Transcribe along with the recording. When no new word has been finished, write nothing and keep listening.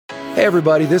Hey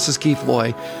everybody, this is Keith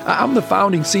Loy. I'm the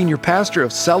founding senior pastor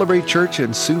of Celebrate Church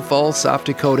in Sioux Falls, South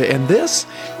Dakota, and this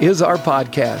is our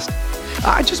podcast.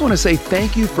 I just want to say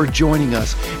thank you for joining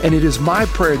us, and it is my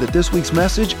prayer that this week's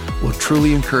message will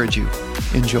truly encourage you.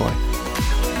 Enjoy.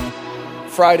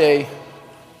 Friday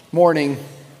morning,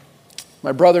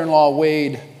 my brother-in-law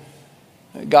Wade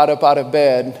got up out of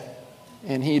bed,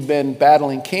 and he'd been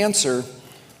battling cancer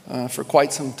for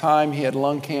quite some time. He had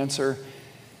lung cancer,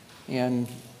 and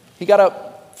he got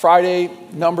up Friday,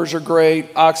 numbers are great,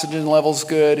 oxygen level's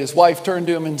good. His wife turned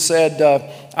to him and said,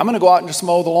 I'm going to go out and just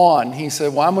mow the lawn. He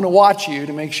said, well, I'm going to watch you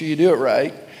to make sure you do it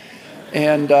right.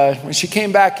 And when she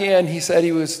came back in, he said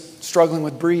he was struggling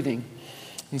with breathing.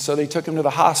 And so they took him to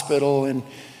the hospital, and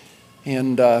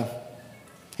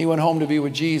he went home to be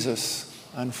with Jesus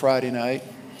on Friday night.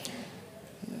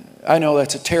 I know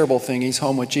that's a terrible thing. He's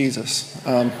home with Jesus.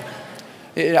 I'm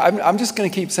just going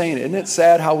to keep saying it. Isn't it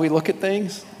sad how we look at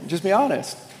things? Just be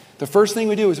honest. The first thing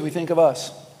we do is we think of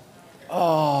us.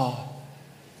 Oh,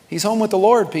 he's home with the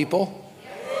Lord, people.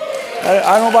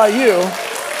 I don't know about you,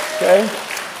 okay?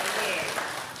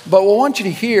 But what I want you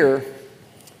to hear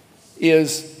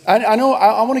is, I know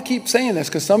I want to keep saying this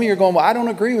because some of you are going, well, I don't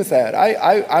agree with that.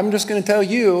 I'm just going to tell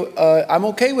you, I'm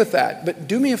okay with that. But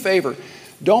do me a favor.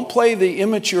 Don't play the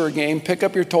immature game, pick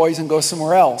up your toys and go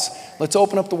somewhere else. Let's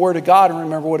open up the Word of God and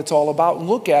remember what it's all about and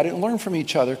look at it and learn from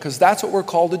each other, because that's what we're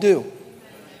called to do.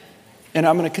 And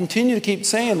I'm going to continue to keep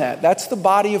saying that. That's the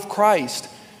body of Christ.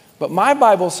 But my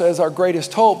Bible says our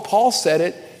greatest hope, Paul said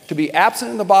it, to be absent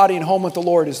in the body and home with the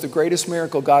Lord is the greatest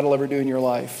miracle God will ever do in your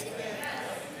life.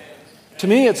 To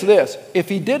me, it's this. If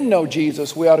he didn't know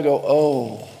Jesus, we ought to go,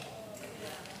 oh.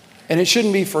 And it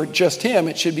shouldn't be for just him.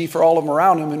 It should be for all of them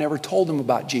around him who never told him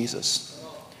about Jesus.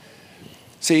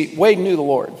 See, Wade knew the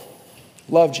Lord,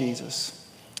 loved Jesus.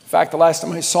 In fact, the last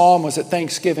time I saw him was at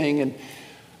Thanksgiving,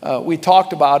 and we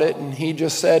talked about it, and he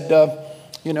just said,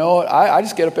 I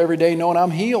just get up every day knowing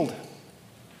I'm healed.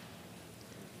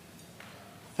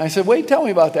 And I said, Wade, tell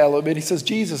me about that a little bit. He says,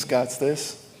 Jesus got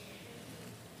this.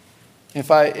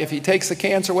 If he takes the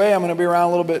cancer away, I'm going to be around a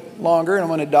little bit longer, and I'm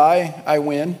going to die. I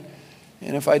win.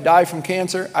 And if I die from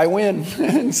cancer, I win.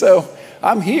 And so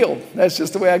I'm healed. That's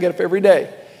just the way I get up every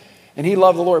day. And he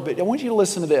loved the Lord. But I want you to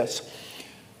listen to this.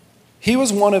 He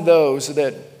was one of those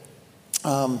that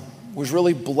was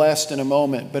really blessed in a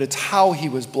moment, but it's how he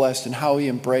was blessed and how he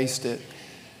embraced it.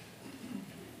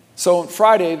 So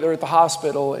Friday, they're at the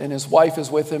hospital, and his wife is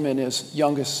with him and his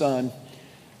youngest son.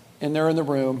 And they're in the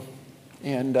room.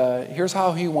 And here's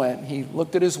how he went. He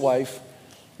looked at his wife,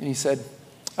 and he said,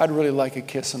 I'd really like a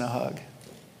kiss and a hug.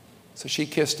 So she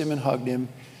kissed him and hugged him.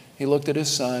 He looked at his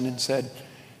son and said,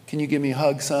 can you give me a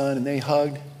hug, son? And they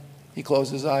hugged. He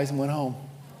closed his eyes and went home.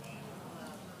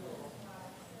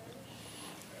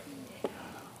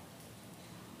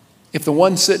 If the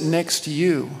one sitting next to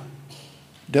you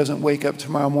doesn't wake up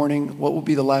tomorrow morning, what will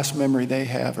be the last memory they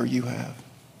have or you have?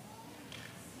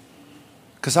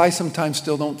 Because I sometimes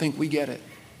still don't think we get it.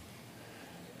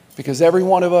 Because every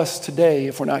one of us today,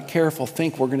 if we're not careful,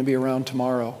 think we're going to be around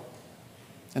tomorrow.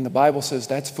 And the Bible says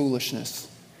that's foolishness.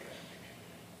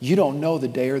 You don't know the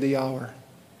day or the hour.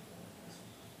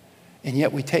 And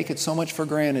yet we take it so much for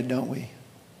granted, don't we?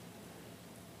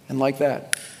 And like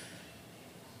that.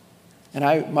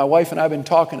 And my wife and I have been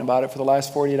talking about it for the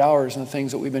last 48 hours, and the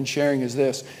things that we've been sharing is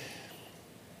this.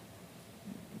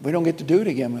 We don't get to do it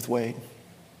again with Wade.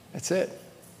 That's it.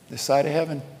 This side of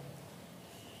heaven.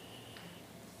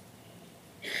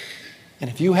 And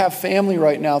if you have family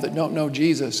right now that don't know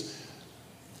Jesus,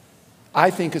 I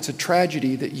think it's a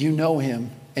tragedy that you know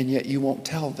him and yet you won't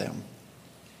tell them.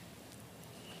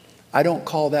 I don't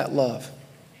call that love.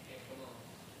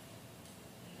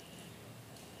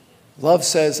 Love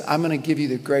says, I'm going to give you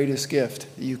the greatest gift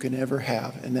that you can ever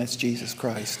have, and that's Jesus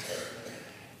Christ.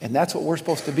 And that's what we're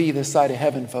supposed to be this side of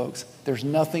heaven, folks. There's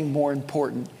nothing more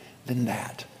important than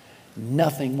that.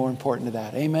 Nothing more important than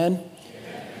that. Amen?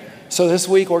 So this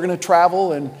week we're going to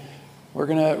travel and we're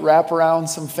going to wrap around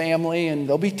some family, and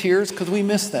there'll be tears because we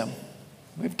miss them.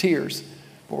 We have tears.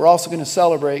 But we're also going to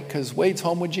celebrate because Wade's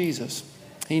home with Jesus.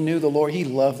 He knew the Lord. He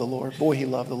loved the Lord. Boy, he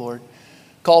loved the Lord.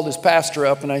 Called his pastor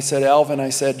up and I said, Alvin, I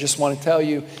said, just want to tell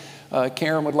you,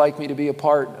 Karen would like me to be a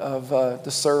part of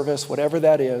the service, whatever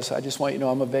that is. I just want you to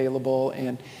know I'm available.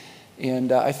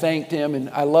 And I thanked him, and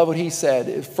I love what he said.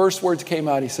 His first words came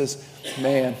out, he says,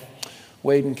 man,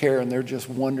 Wade and Karen, they're just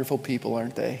wonderful people,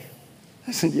 aren't they?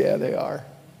 I said, yeah, they are.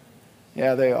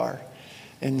 Yeah, they are.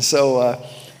 And so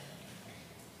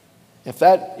if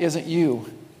that isn't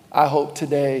you, I hope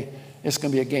today it's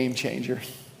going to be a game changer.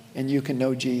 And you can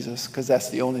know Jesus, because that's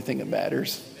the only thing that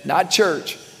matters. Not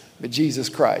church, but Jesus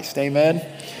Christ. Amen.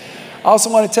 I also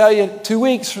want to tell you, 2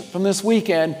 weeks from this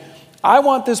weekend, I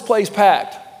want this place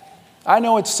packed. I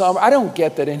know it's summer. I don't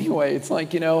get that anyway. It's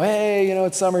like, hey,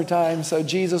 it's summertime, so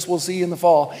Jesus, we'll see you in the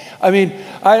fall. I mean,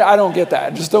 I don't get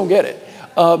that. I just don't get it.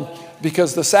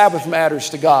 Because the Sabbath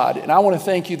matters to God. And I want to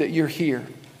thank you that you're here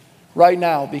right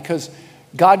now, because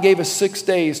God gave us 6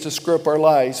 days to screw up our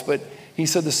lives, but he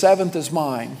said the seventh is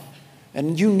mine.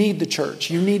 And you need the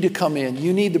church. You need to come in.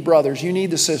 You need the brothers. You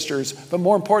need the sisters. But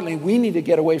more importantly, we need to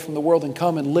get away from the world and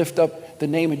come and lift up the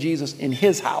name of Jesus in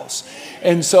his house.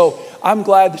 And so I'm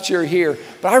glad that you're here.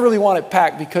 But I really want it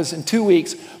packed, because in 2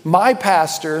 weeks, my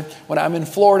pastor, when I'm in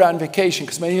Florida on vacation,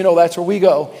 because many of you know that's where we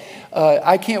go,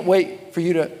 I can't wait for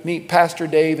you to meet Pastor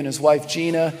Dave and his wife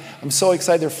Gina. I'm so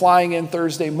excited. They're flying in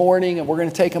Thursday morning, and we're going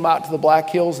to take them out to the Black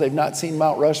Hills. They've not seen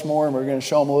Mount Rushmore, and we're going to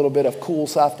show them a little bit of cool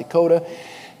South Dakota.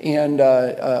 And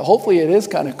hopefully it is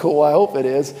kind of cool. I hope it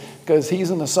is, because he's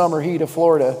in the summer heat of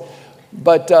Florida.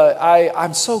 But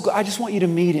I'm so glad. I just want you to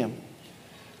meet him.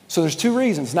 So there's 2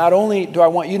 reasons. Not only do I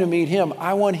want you to meet him,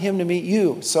 I want him to meet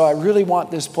you. So I really want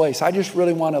this place. I just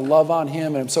really want to love on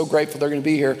him, and I'm so grateful they're going to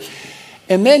be here.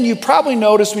 And then you probably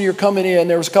noticed when you're coming in,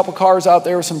 there was a couple cars out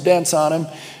there with some dents on them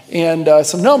and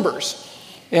some numbers.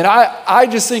 And I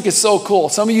just think it's so cool.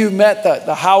 Some of you met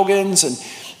the Haugans,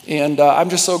 and I'm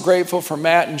just so grateful for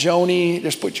Matt and Joni.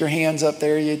 Just put your hands up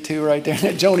there, you two right there.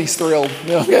 Joni's thrilled,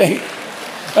 okay?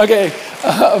 Okay,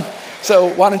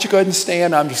 so why don't you go ahead and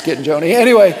stand? I'm just kidding, Joni.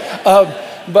 Anyway,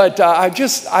 but I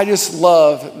just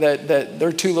love that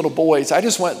they're 2 little boys. I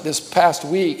just went this past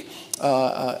week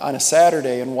on a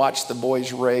Saturday and watched the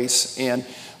boys race. And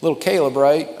little Caleb,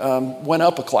 right, went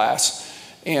up a class.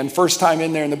 And first time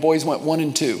in there, and the boys went 1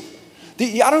 and 2.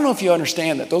 I don't know if you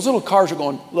understand that. Those little cars are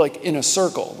going like in a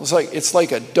circle. It's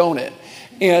like a donut.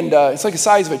 And it's like the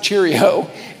size of a Cheerio.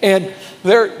 And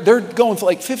they're going for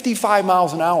like 55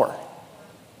 miles an hour.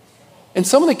 And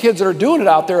some of the kids that are doing it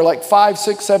out there are like 5,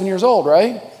 6, 7 years old,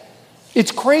 right?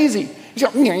 It's crazy.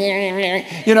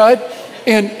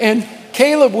 And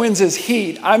Caleb wins his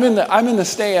heat. I'm in the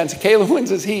stands. Caleb wins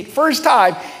his heat. First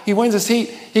time he wins his heat,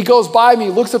 he goes by me,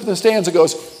 looks up in the stands and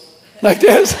goes like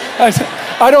this.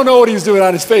 I don't know what he was doing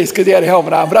on his face because he had a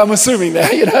helmet on, but I'm assuming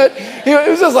that, It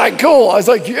was just like cool. I was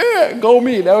like, yeah, go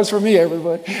me. That was for me,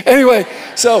 everybody. Anyway,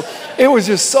 so it was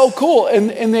just so cool.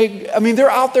 And they're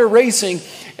out there racing.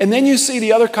 And then you see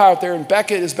the other car out there, and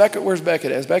Beckett, where's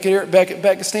Beckett? Is Beckett here?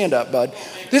 Beckett, stand up, bud.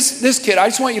 This kid, I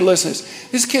just want you to listen to this.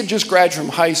 This kid just graduated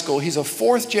from high school. He's a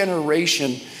 4th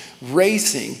generation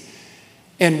racing.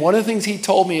 And one of the things he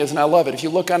told me is, and I love it, if you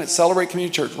look on it, Celebrate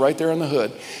Community Church, right there on the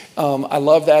hood. I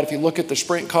love that. If you look at the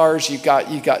sprint cars, you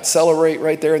got Celebrate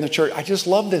right there in the church. I just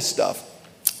love this stuff.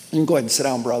 You can go ahead and sit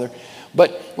down, brother.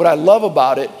 But what I love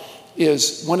about it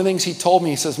is one of the things he told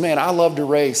me, he says, man, I love to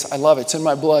race. I love it. It's in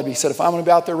my blood. He said, if I'm going to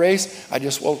be out there race, I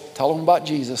just will tell them about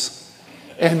Jesus.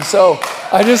 And so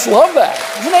I just love that.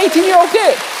 He's an 18-year-old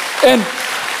kid. And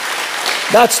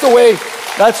that's the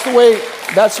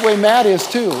way Matt is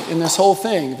too in this whole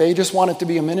thing. They just want it to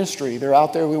be a ministry. They're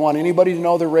out there. We want anybody to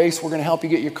know the race. We're going to help you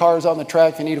get your cars on the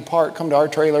track. If you need a part, come to our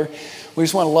trailer. We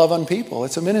just want to love on people.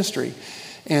 It's a ministry.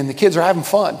 And the kids are having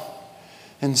fun.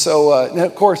 And so,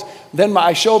 of course, then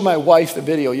I showed my wife the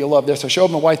video. You'll love this. I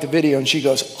showed my wife the video, and she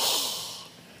goes, oh,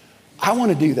 I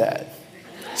want to do that.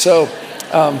 So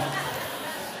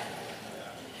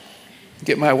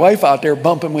get my wife out there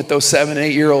bumping with those 7,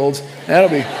 8-year-olds. That'll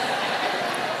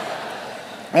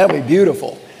be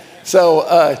beautiful.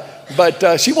 So,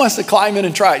 but she wants to climb in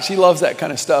and try it. She loves that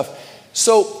kind of stuff.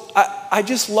 So I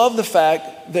just love the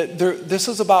fact that this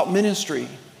is about ministry.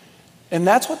 And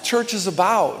that's what church is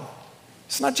about.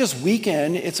 It's not just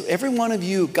weekend. It's every one of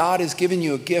you, God has given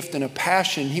you a gift and a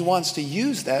passion. He wants to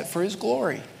use that for his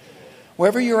glory,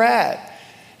 wherever you're at.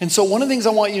 And so one of the things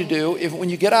I want you to do, when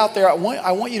you get out there, I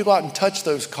want you to go out and touch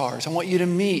those cars. I want you to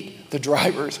meet the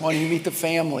drivers. I want you to meet the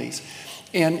families.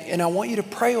 And I want you to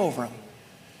pray over them.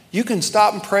 You can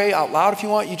stop and pray out loud if you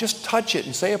want. You just touch it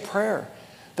and say a prayer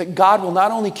that God will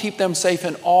not only keep them safe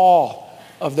and all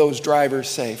of those drivers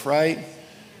safe, right? I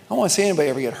don't want to see anybody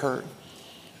ever get hurt.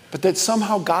 But that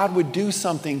somehow God would do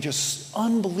something just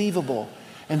unbelievable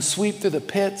and sweep through the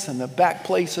pits and the back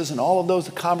places and all of those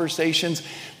conversations.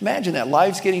 Imagine that,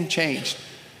 lives getting changed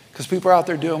because people are out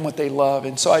there doing what they love.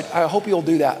 And so I hope you'll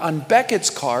do that. On Beckett's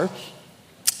car,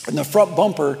 in the front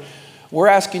bumper, we're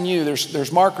asking you,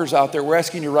 there's markers out there, we're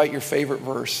asking you to write your favorite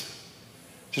verse.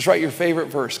 Just write your favorite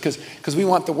verse because we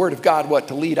want the Word of God,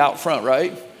 to lead out front,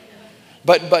 right?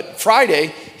 But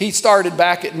Friday, he started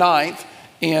back at 9th,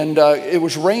 And it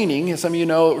was raining. As some of you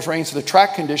know, it was raining, so the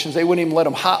track conditions, they wouldn't even let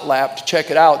him hot lap to check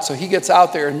it out. So he gets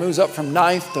out there and moves up from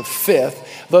 9th to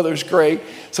 5th. The other's great.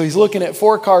 So he's looking at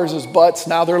 4 cars' butts.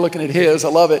 Now they're looking at his. I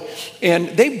love it. And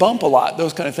they bump a lot,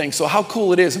 those kind of things. So how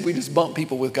cool it is if we just bump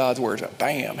people with God's words.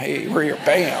 Bam, hey, we're here,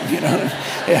 bam, you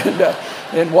know.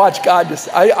 And watch God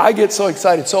just, I get so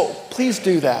excited. So please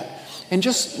do that. And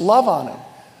just love on them.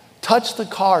 Touch the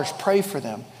cars, pray for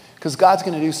them. Because God's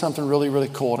going to do something really, really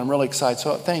cool. And I'm really excited.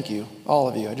 So thank you, all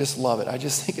of you. I just love it. I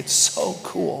just think it's so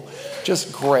cool.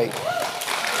 Just great.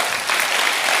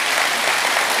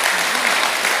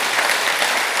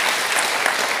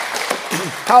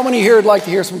 How many here would like to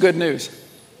hear some good news?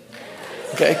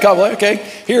 Okay, couple. Okay,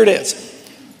 here it is.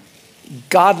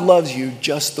 God loves you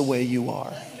just the way you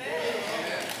are.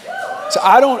 So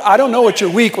I don't know what your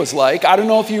week was like. I don't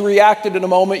know if you reacted in a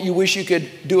moment you wish you could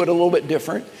do it a little bit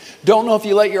different. Don't know if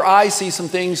you let your eyes see some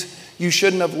things you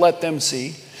shouldn't have let them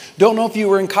see. Don't know if you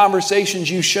were in conversations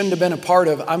you shouldn't have been a part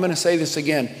of. I'm going to say this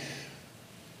again.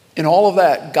 In all of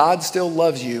that, God still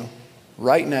loves you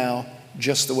right now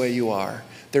just the way you are.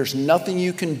 There's nothing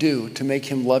you can do to make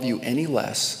him love you any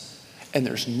less, and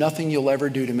there's nothing you'll ever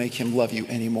do to make him love you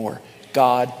any more.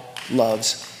 God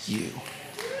loves you.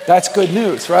 That's good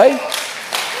news, right?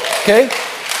 Okay.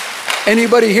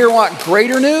 Anybody here want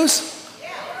greater news?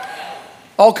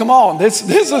 Oh, come on. This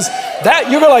is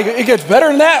that. You're like, it gets better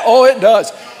than that? Oh, it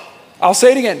does. I'll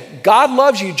say it again. God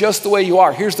loves you just the way you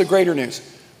are. Here's the greater news.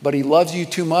 But he loves you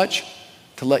too much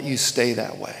to let you stay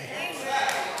that way.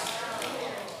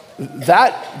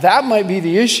 That might be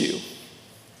the issue.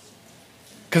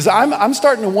 Because I'm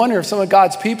starting to wonder if some of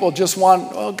God's people just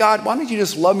want, oh, God, why don't you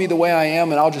just love me the way I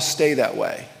am and I'll just stay that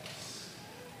way?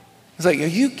 It's like, are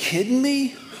you kidding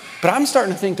me? But I'm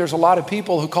starting to think there's a lot of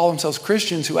people who call themselves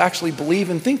Christians who actually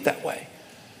believe and think that way.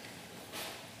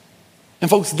 And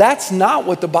folks, that's not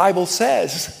what the Bible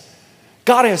says.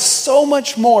 God has so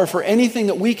much more for anything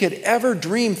that we could ever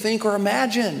dream, think, or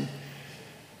imagine.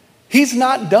 He's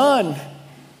not done.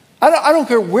 I don't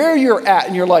care where you're at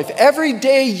in your life. Every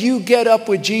day you get up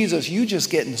with Jesus, you just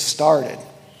getting started.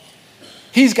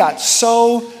 He's got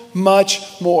so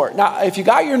much more. Now, if you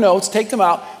got your notes, take them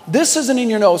out. This isn't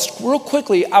in your notes. Real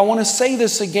quickly, I want to say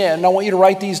this again, and I want you to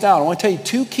write these down. I want to tell you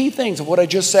 2 key things of what I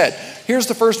just said. Here's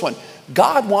the first one.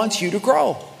 God wants you to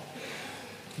grow.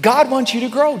 God wants you to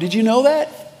grow. Did you know that?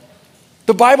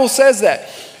 The Bible says that.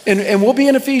 And we'll be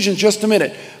in Ephesians just a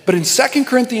minute. But in 2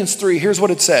 Corinthians 3, here's what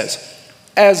it says.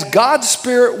 As God's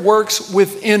Spirit works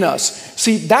within us.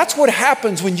 See, that's what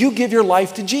happens when you give your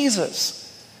life to Jesus.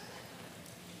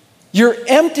 You're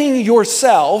emptying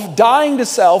yourself, dying to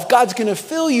self. God's going to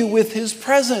fill you with his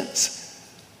presence.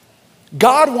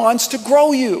 God wants to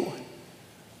grow you.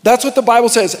 That's what the Bible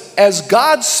says. As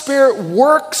God's Spirit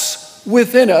works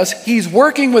within us, he's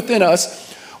working within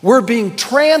us, we're being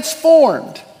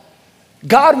transformed.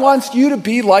 God wants you to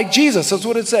be like Jesus. That's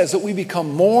what it says, that we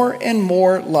become more and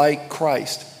more like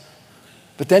Christ.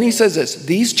 But then he says this,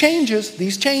 these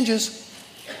changes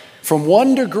from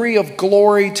one degree of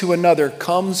glory to another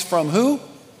comes from who?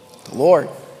 The Lord.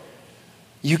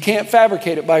 You can't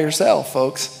fabricate it by yourself,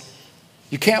 folks.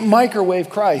 You can't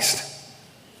microwave Christ.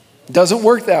 It doesn't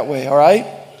work that way, all right?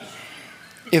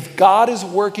 If God is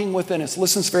working within us,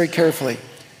 listen very carefully.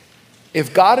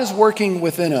 If God is working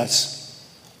within us,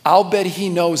 I'll bet he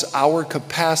knows our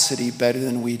capacity better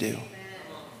than we do.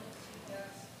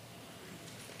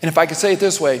 And if I could say it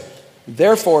this way,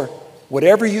 therefore,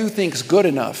 whatever you think's good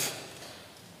enough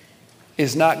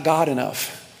is not God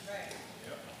enough.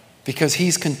 Because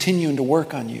he's continuing to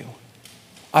work on you.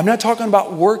 I'm not talking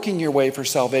about working your way for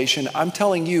salvation. I'm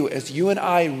telling you, as you and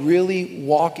I really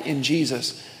walk in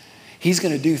Jesus, he's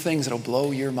going to do things that'll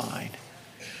blow your mind.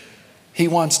 He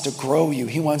wants to grow you.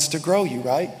 He wants to grow you,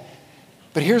 right?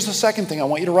 But here's the second thing I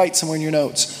want you to write somewhere in your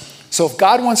notes. So if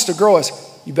God wants to grow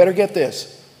us, you better get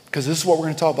this, because this is what we're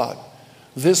going to talk about.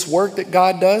 This work that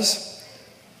God does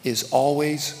is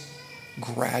always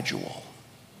gradual.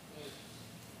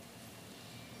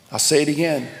 I'll say it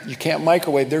again. You can't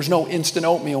microwave. There's no instant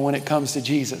oatmeal when it comes to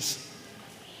Jesus.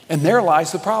 And there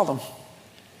lies the problem.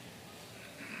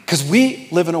 Because we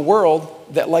live in a world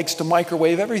that likes to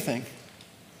microwave everything.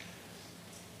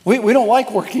 We don't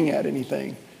like working at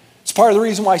anything. It's part of the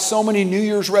reason why so many New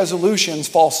Year's resolutions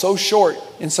fall so short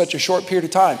in such a short period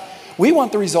of time. We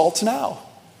want the results now.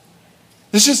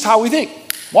 This is just how we think.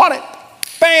 Want it.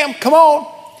 Bam, come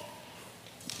on.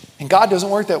 And God doesn't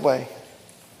work that way.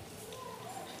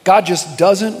 God just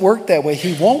doesn't work that way.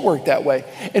 He won't work that way.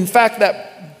 In fact,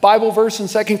 that Bible verse in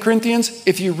 2 Corinthians,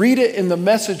 if you read it in the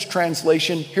Message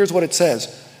translation, here's what it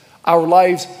says. Our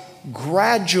lives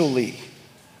gradually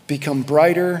become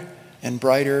brighter and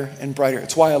brighter and brighter.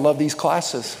 It's why I love these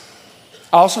classes.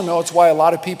 I also know it's why a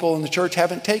lot of people in the church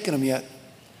haven't taken them yet.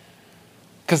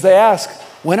 Because they ask,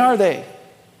 when are they?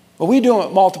 Well, we do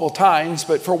them multiple times,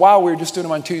 but for a while we were just doing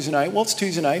them on Tuesday night. Well, it's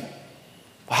Tuesday night.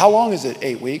 Well, how long is it?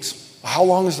 8 weeks. Well, how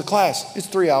long is the class? It's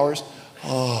 3 hours.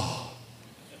 Oh.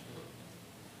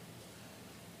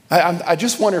 I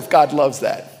just wonder if God loves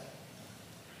that.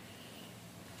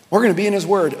 We're going to be in His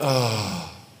Word. Oh.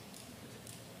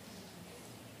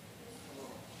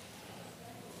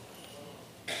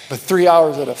 But 3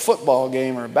 hours at a football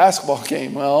game or a basketball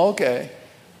game, well, okay.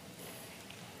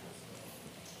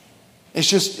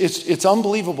 It's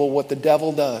unbelievable what the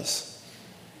devil does.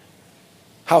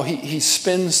 How he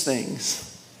spins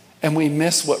things and we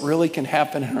miss what really can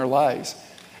happen in our lives.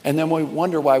 And then we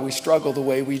wonder why we struggle the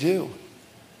way we do.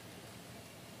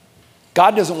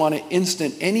 God doesn't want an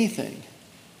instant anything,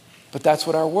 but that's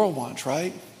what our world wants,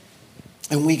 right?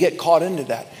 And we get caught into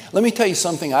that. Let me tell you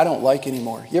something I don't like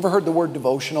anymore. You ever heard the word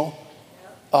devotional?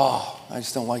 Oh, I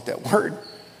just don't like that word.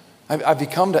 I've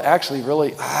become to actually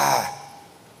really,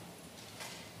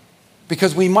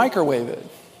 because we microwave it.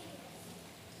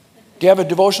 Do you have a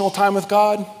devotional time with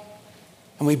God?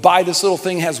 And we buy this little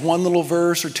thing, has one little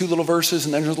verse or two little verses,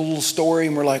 and then there's a little story,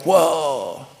 and we're like,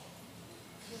 whoa.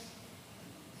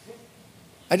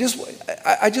 I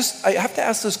have to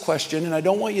ask this question, and I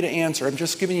don't want you to answer. I'm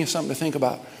just giving you something to think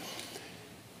about.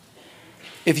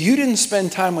 If you didn't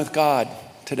spend time with God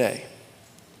today,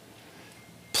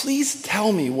 please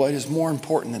tell me what is more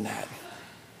important than that.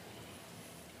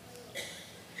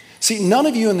 See, none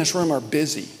of you in this room are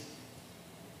busy.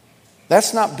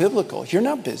 That's not biblical. You're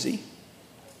not busy.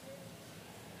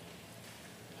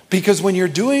 Because when you're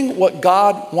doing what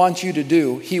God wants you to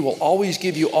do, He will always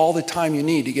give you all the time you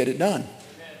need to get it done.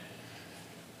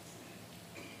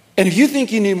 And if you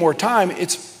think you need more time,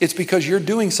 it's because you're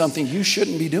doing something you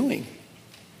shouldn't be doing.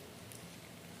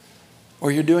 Or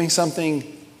you're doing something,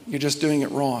 you're just doing it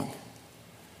wrong.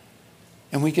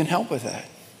 And we can help with that.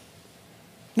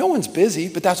 No one's busy,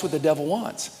 but that's what the devil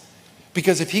wants.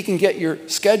 Because if he can get your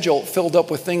schedule filled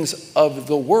up with things of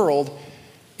the world,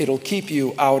 it'll keep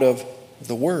you out of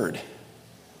the Word.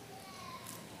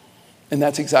 And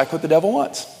that's exactly what the devil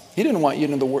wants. He didn't want you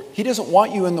in the Word. He doesn't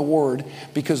want you in the Word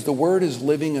because the Word is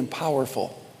living and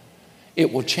powerful.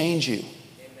 It will change you.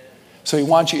 So he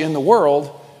wants you in the world,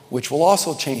 which will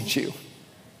also change you,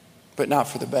 but not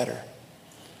for the better.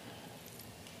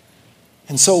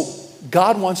 And so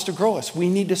God wants to grow us. We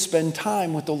need to spend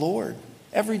time with the Lord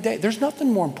every day. There's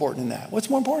nothing more important than that. What's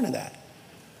more important than that?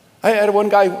 I had one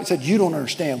guy who said, you don't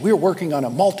understand. We were working on a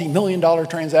multi-million-dollar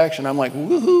transaction. I'm like,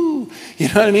 woohoo. You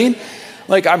know what I mean?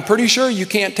 Like, I'm pretty sure you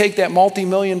can't take that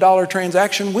multi-million-dollar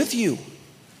transaction with you.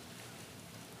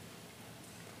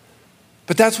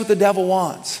 But that's what the devil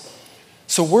wants.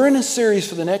 So we're in a series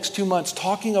for the next 2 months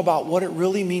talking about what it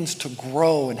really means to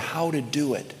grow and how to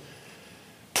do it.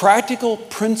 Practical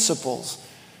principles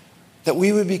that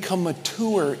we would become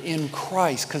mature in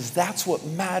Christ, because that's what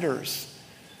matters.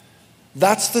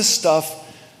 That's the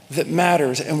stuff that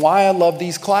matters and why I love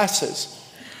these classes.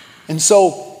 And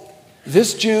so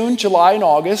this June, July, and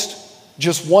August,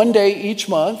 just one day each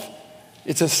month.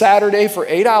 It's a Saturday for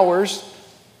 8 hours.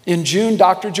 In June,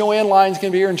 Dr. Joanne Lyon's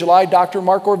going to be here. In July, Dr.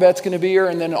 Mark Orvette's going to be here.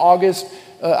 And then in August,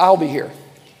 I'll be here.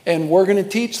 And we're going to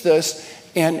teach this.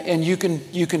 And you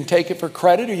can take it for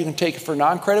credit or you can take it for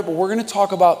non-credit. But we're going to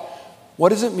talk about what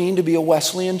does it mean to be a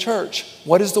Wesleyan church?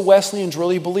 What does the Wesleyans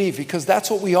really believe? Because that's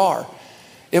what we are.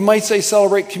 It might say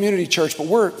Celebrate Community Church, but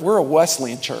we're a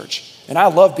Wesleyan church. And I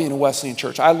love being a Wesleyan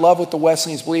church. I love what the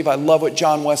Wesleyans believe. I love what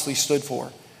John Wesley stood for.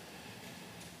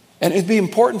 And it'd be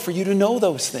important for you to know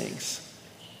those things.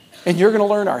 And you're going to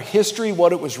learn our history,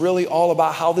 what it was really all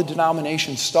about, how the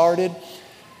denomination started.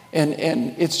 And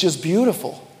it's just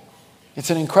beautiful.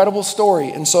 It's an incredible story.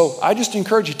 And so I just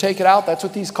encourage you to take it out. That's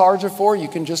what these cards are for. You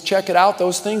can just check it out,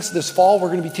 those things. This fall, we're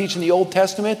going to be teaching the Old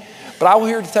Testament. But I'm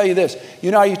here to tell you this.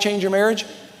 You know how you change your marriage?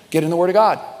 Get in the Word of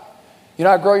God. You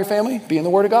know how to grow your family? Be in the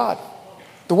Word of God.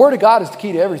 The Word of God is the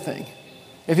key to everything.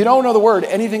 If you don't know the Word,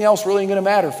 anything else really ain't going to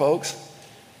matter, folks.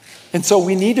 And so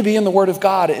we need to be in the Word of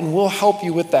God, and we'll help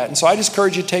you with that. And so I just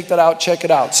encourage you to take that out, check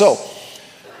it out. So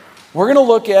we're going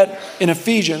to look at in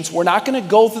Ephesians. We're not going to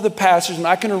go through the passage. I'm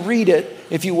not going to read it,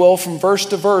 if you will, from verse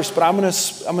to verse. But I'm going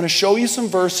to show you some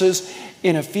verses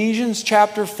in Ephesians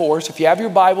chapter 4. So if you have your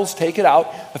Bibles, take it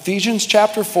out. Ephesians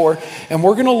chapter 4. And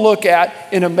we're going to look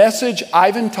at, in a message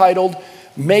I've entitled,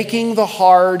 Making the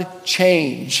Hard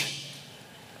Change.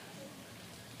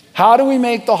 How do we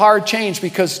make the hard change?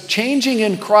 Because changing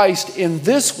in Christ in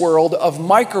this world of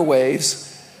microwaves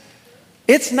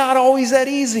It's not always that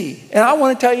easy. And I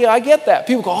want to tell you, I get that.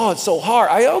 People go, oh, it's so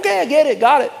hard. Okay, I get it,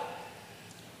 got it.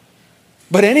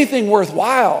 But anything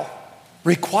worthwhile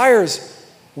requires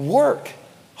work,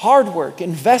 hard work,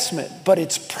 investment, but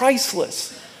it's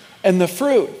priceless. And the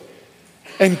fruit.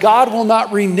 And God will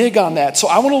not renege on that. So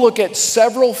I want to look at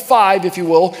five, if you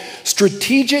will,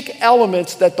 strategic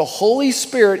elements that the Holy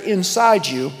Spirit inside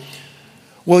you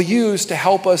will use to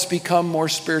help us become more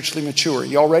spiritually mature.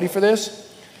 You all ready for this?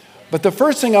 But the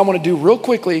first thing I want to do real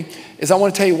quickly is I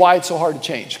want to tell you why it's so hard to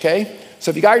change, okay?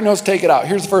 So if you got your notes, take it out.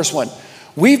 Here's the first one.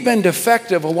 We've been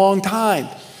defective a long time.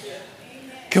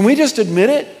 Can we just admit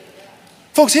it?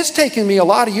 Folks, it's taken me a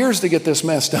lot of years to get this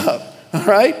messed up, all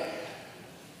right?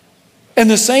 And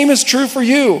the same is true for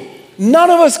you. None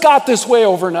of us got this way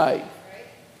overnight.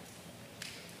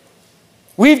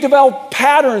 We've developed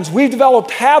patterns, we've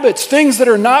developed habits, things that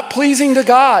are not pleasing to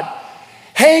God,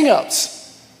 hang-ups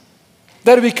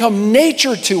that have become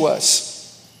nature to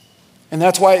us. And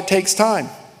that's why it takes time.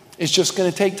 It's just going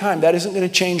to take time. That isn't going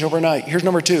to change overnight. Here's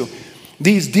number 2.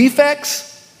 These defects,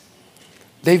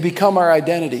 they've become our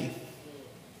identity.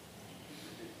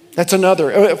 That's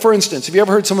another. For instance, have you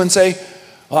ever heard someone say,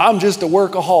 well, I'm just a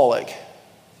workaholic?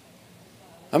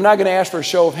 I'm not going to ask for a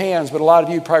show of hands, but a lot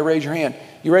of you probably raise your hand.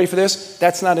 You ready for this?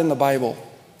 That's not in the Bible.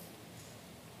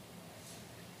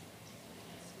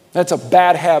 That's a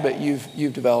bad habit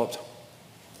you've developed.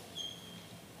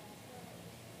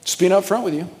 Just being up front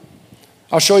with you.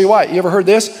 I'll show you why. You ever heard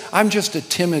this? I'm just a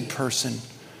timid person.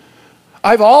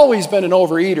 I've always been an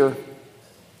overeater.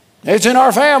 It's in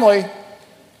our family.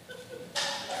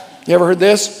 You ever heard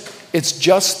this? It's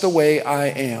just the way I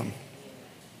am.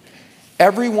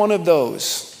 Every one of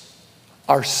those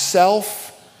are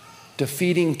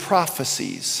self-defeating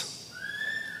prophecies.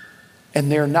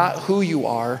 And they're not who you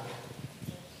are.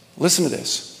 Listen to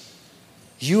this.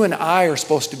 You and I are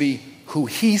supposed to be who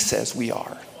He says we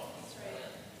are.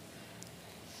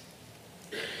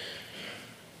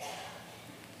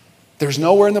 There's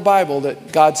nowhere in the Bible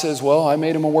that God says, well, I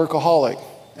made him a workaholic.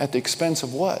 At the expense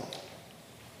of what?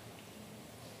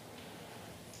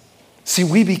 See,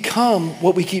 we become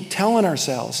what we keep telling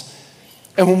ourselves.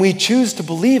 And when we choose to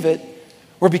believe it,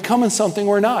 we're becoming something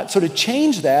we're not. So to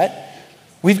change that,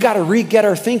 we've got to re-get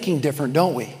our thinking different,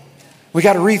 don't we? We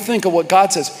got to rethink of what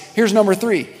God says. Here's number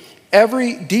 3.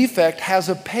 Every defect has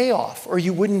a payoff, or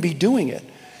you wouldn't be doing it.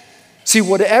 See,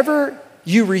 whatever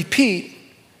you repeat,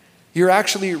 you're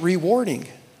actually rewarding.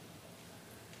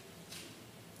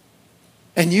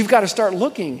 And you've got to start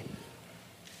looking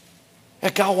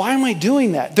at, God, why am I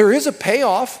doing that? There is a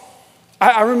payoff.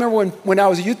 I remember when I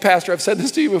was a youth pastor, I've said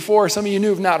this to you before, some of you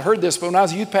have not heard this, but when I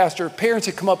was a youth pastor, parents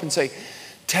would come up and say,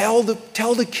 tell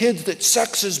the kids that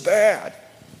sex is bad.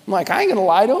 I'm like, I ain't gonna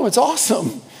lie to them, it's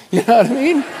awesome. You know what I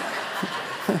mean?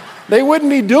 They wouldn't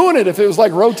be doing it if it was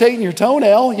like rotating your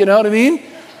toenail, you know what I mean?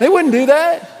 They wouldn't do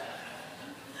that.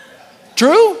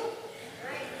 True?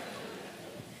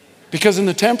 Because in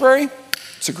the temporary,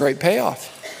 it's a great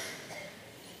payoff.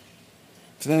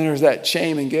 So then there's that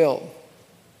shame and guilt.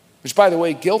 Which, by the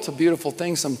way, guilt's a beautiful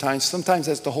thing sometimes. Sometimes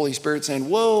that's the Holy Spirit saying,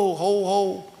 whoa, ho,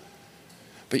 ho.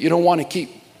 But you don't want to keep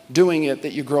doing it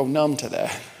that you grow numb to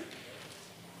that.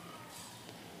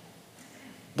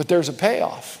 But there's a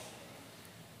payoff.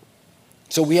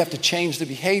 So we have to change the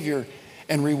behavior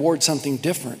and reward something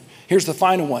different. Here's the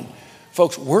final one.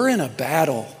 Folks, we're in a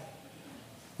battle.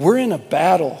 We're in a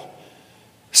battle.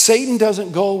 Satan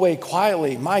doesn't go away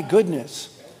quietly. My goodness.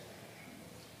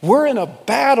 We're in a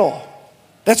battle.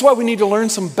 That's why we need to learn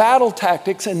some battle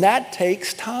tactics, and that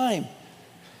takes time.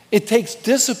 It takes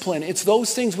discipline. It's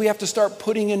those things we have to start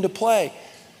putting into play.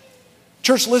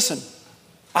 Church, listen.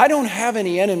 I don't have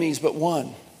any enemies but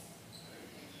one.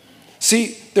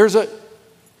 See, there's an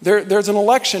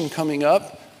election coming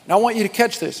up. And I want you to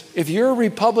catch this. If you're a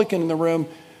Republican in the room,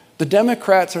 the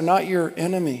Democrats are not your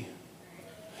enemy.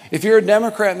 If you're a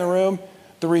Democrat in the room,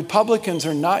 the Republicans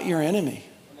are not your enemy.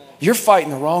 You're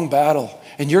fighting the wrong battle.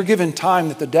 And you're giving time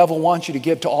that the devil wants you to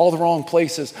give to all the wrong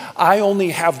places. I only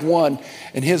have one,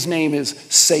 and his name is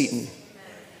Satan.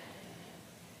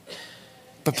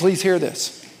 But please hear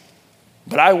this.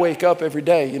 But I wake up every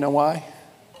day. You know why?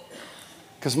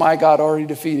 Because my God already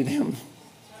defeated him.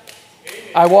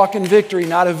 I walk in victory,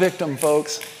 not a victim,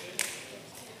 folks.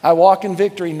 I walk in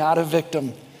victory, not a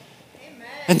victim.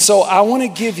 And so I want to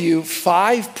give you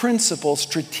 5 principles,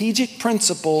 strategic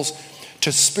principles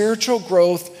to spiritual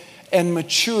growth and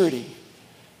maturity.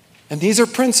 And these are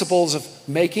principles of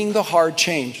making the hard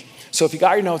change. So if you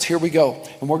got your notes, here we go.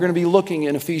 And we're going to be looking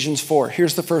in Ephesians 4.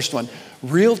 Here's the first one.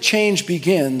 Real change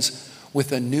begins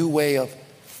with a new way of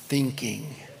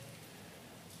thinking.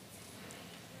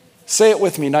 Say it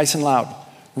with me, nice and loud.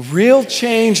 Real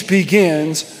change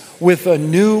begins with a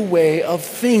new way of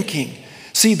thinking.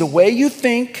 See, the way you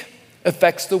think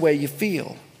affects the way you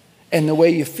feel. And the way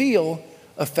you feel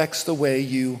affects the way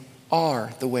you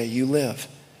are, the way you live.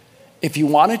 If you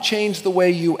want to change the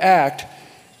way you act,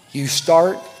 you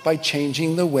start by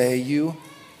changing the way you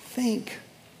think.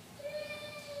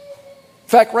 In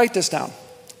fact, write this down.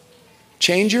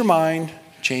 Change your mind,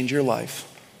 change your life.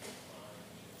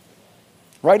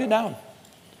 Write it down.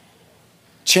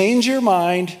 Change your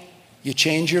mind, you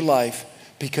change your life.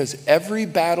 Because every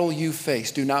battle you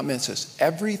face, do not miss this,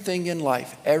 everything in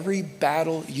life, every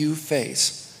battle you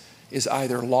face is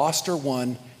either lost or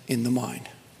won in the mind.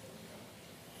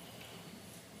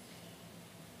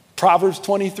 Proverbs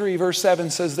 23 verse 7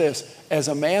 says this, as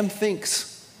a man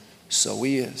thinks, so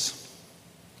he is.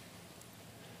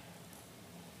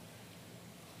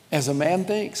 As a man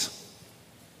thinks.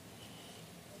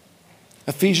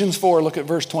 Ephesians 4, look at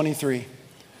verse 23.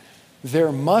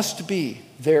 There must be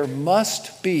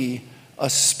a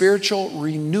spiritual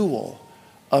renewal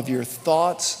of your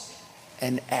thoughts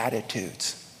and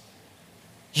attitudes.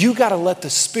 You got to let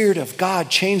the Spirit of God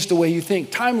change the way you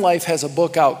think. Time Life has a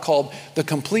book out called The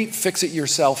Complete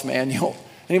Fix-It-Yourself Manual.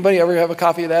 Anybody ever have a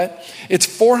copy of that? It's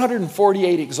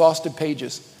 448 exhaustive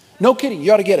pages. No kidding,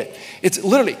 you ought to get it. It's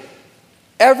literally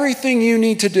everything you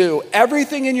need to do,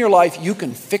 everything in your life, you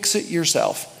can fix it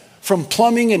yourself. From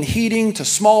plumbing and heating to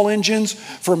small engines,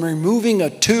 from removing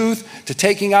a tooth to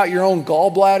taking out your own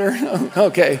gallbladder.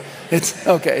 Okay, it's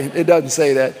okay. It doesn't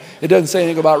say that. It doesn't say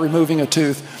anything about removing a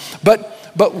tooth. But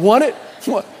one of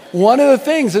the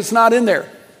things that's not in there,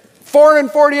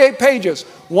 448 pages,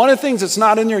 one of the things that's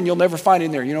not in there and you'll never find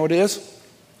in there, you know what it is?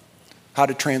 How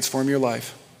to transform your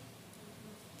life.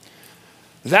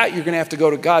 That you're going to have to go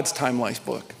to God's Time Life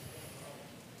book.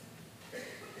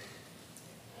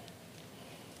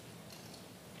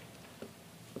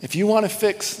 If you want to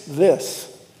fix this,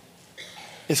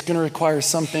 it's going to require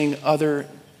something other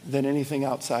than anything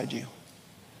outside you.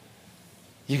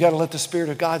 You got to let the Spirit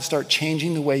of God start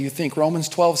changing the way you think. Romans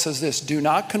 12 says this, do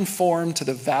not conform to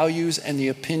the values and the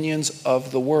opinions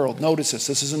of the world. Notice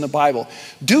this is in the Bible.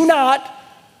 Do not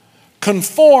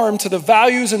conform to the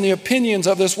values and the opinions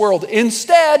of this world.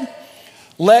 Instead,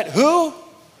 let who?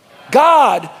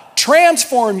 God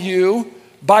transform you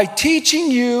by teaching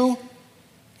you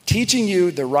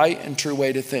the right and true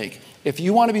way to think. If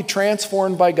you want to be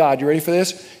transformed by God, you ready for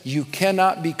this? You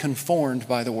cannot be conformed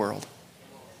by the world.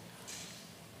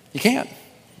 You can't.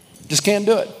 Just can't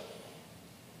do it.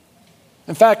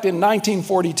 In fact, in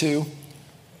 1942,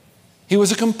 he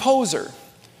was a composer.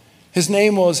 His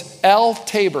name was Al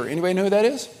Tabor. Anybody know who that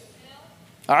is?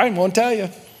 All right, won't tell you.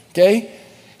 Okay?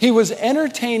 He was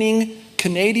entertaining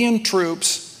Canadian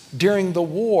troops during the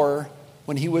war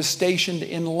when he was stationed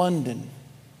in London.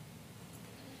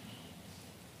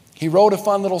 He wrote a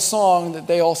fun little song that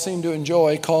they all seem to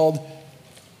enjoy called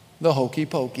The Hokey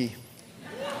Pokey.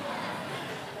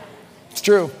 It's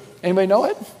true. Anybody know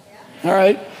it? All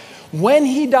right. When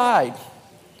he died,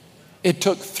 it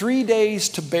took 3 days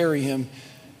to bury him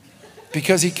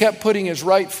because he kept putting his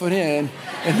right foot in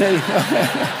and then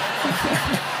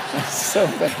so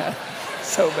bad.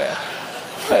 So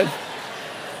bad.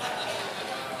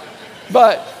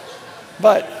 But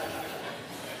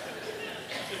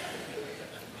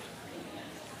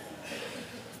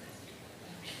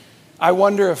I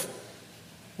wonder if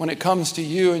when it comes to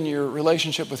you and your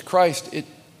relationship with Christ, it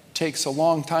takes a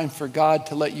long time for God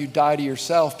to let you die to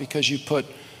yourself because you put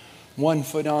one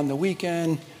foot on the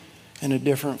weekend and a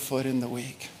different foot in the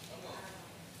week.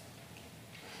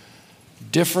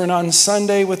 Different on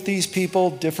Sunday with these people,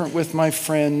 different with my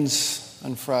friends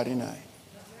on Friday night.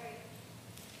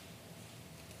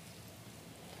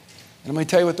 And let me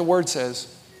tell you what the Word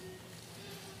says.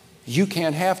 You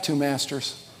can't have two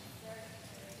masters.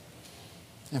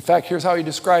 In fact, here's how he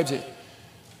describes it.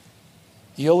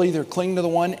 You'll either cling to the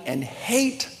one and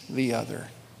hate the other.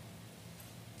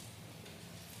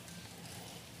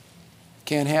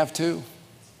 Can't have two.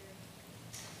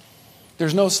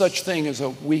 There's no such thing as a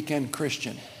weekend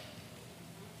Christian.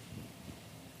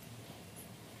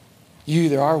 You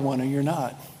either are one or you're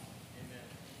not.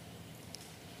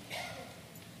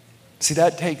 See,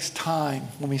 that takes time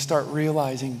when we start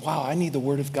realizing, wow, I need the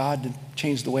Word of God to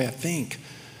change the way I think.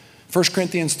 1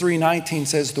 Corinthians 3:19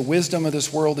 says, the wisdom of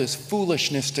this world is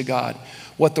foolishness to God.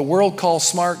 What the world calls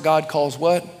smart, God calls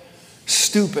what?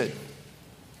 Stupid.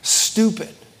 Stupid.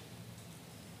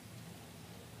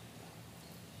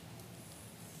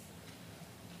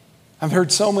 I've heard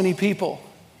so many people,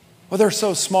 well, they're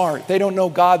so smart. They don't know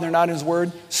God, they're not in His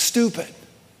Word. Stupid.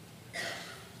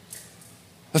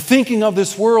 The thinking of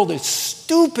this world is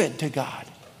stupid to God.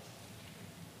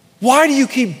 Why do you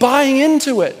keep buying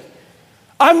into it?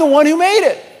 I'm the one who made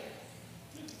it.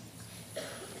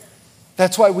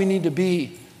 That's why we need to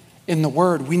be in the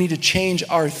Word. We need to change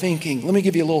our thinking. Let me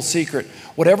give you a little secret.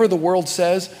 Whatever the world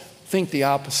says, think the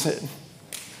opposite.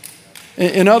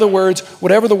 In other words,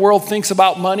 whatever the world thinks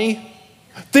about money,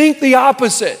 think the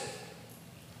opposite.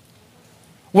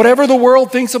 Whatever the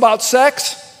world thinks about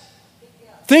sex,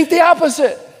 think the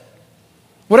opposite.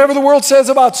 Whatever the world says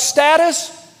about status,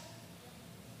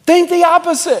 think the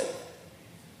opposite.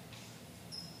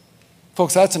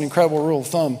 Folks, that's an incredible rule of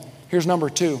thumb. Here's number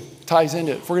 2, ties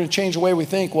into it. If we're going to change the way we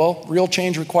think, well, real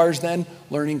change requires then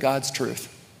learning God's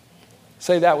truth.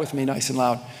 Say that with me nice and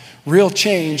loud. Real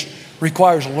change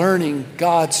requires learning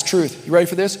God's truth. You ready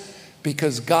for this?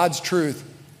 Because God's truth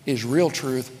is real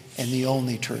truth and the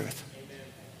only truth.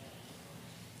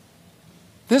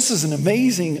 This is an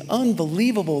amazing,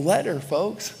 unbelievable letter,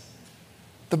 folks.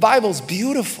 The Bible's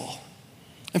beautiful.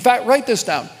 In fact, write this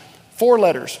down. 4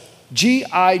 letters.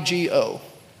 G-I-G-O.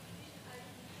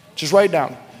 Just write it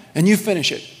down. And you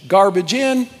finish it. Garbage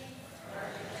in.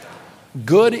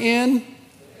 Good in.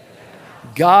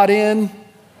 God in.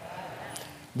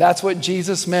 That's what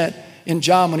Jesus meant in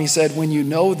John when he said, when you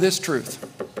know this truth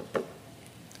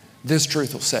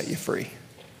will set you free.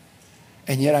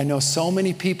 And yet I know so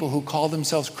many people who call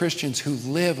themselves Christians who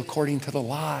live according to the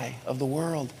lie of the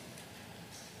world.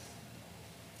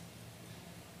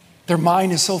 Their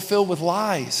mind is so filled with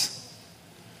lies.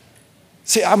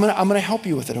 See, I'm going to help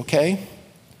you with it, okay?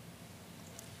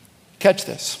 Catch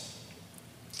this.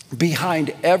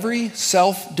 Behind every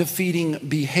self-defeating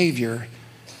behavior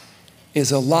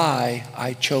is a lie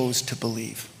I chose to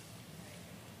believe.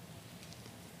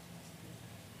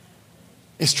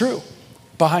 It's true.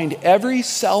 Behind every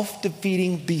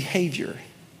self-defeating behavior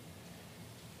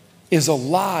is a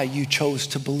lie you chose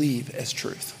to believe as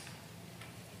truth.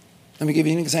 Let me give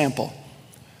you an example.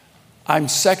 I'm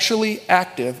sexually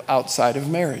active outside of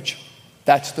marriage.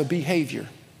 That's the behavior.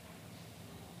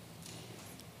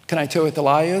 Can I tell you what the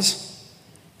lie is?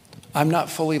 I'm not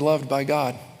fully loved by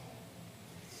God.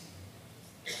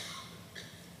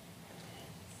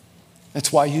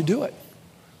 That's why you do it.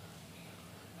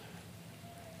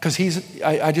 Because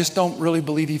I just don't really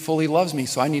believe he fully loves me,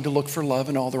 so I need to look for love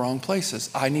in all the wrong places.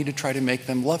 I need to try to make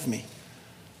them love me.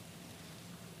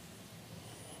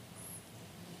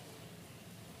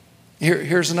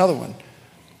 Here's another one.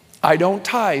 I don't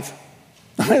tithe.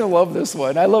 I love this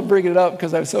one. I love bringing it up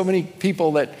because I have so many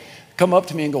people that come up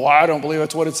to me and go, I don't believe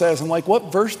that's what it says. I'm like,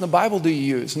 what verse in the Bible do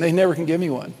you use? And they never can give me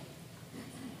one.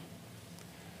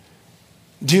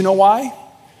 Do you know why?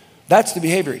 That's the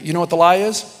behavior. You know what the lie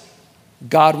is?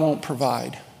 God won't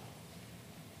provide.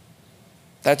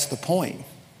 That's the point.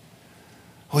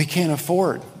 We can't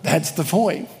afford. That's the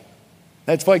point.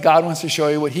 That's why God wants to show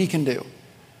you what he can do.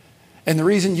 And the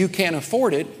reason you can't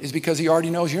afford it is because he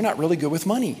already knows you're not really good with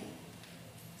money.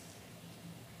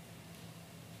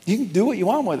 You can do what you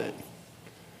want with it.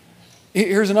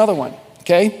 Here's another one,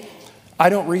 okay? I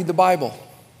don't read the Bible.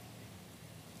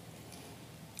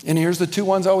 And here's the 2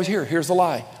 ones I always hear. Here's the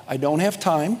lie. I don't have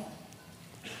time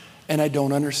and I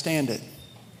don't understand it.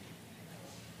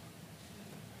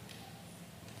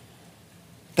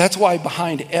 That's why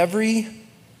behind every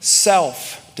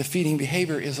self-defeating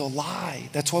behavior is a lie.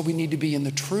 That's why we need to be in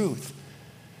the truth.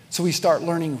 So we start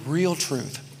learning real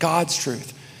truth, God's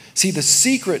truth. See, the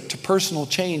secret to personal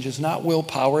change is not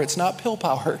willpower. It's not pill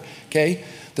power, okay?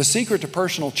 The secret to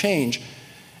personal change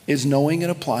is knowing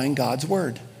and applying God's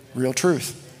word, real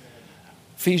truth.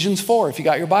 Ephesians 4, if you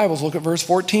got your Bibles, look at verse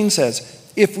 14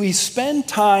 says, if we spend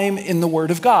time in the word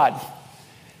of God,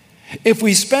 if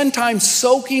we spend time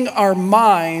soaking our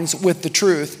minds with the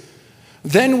truth,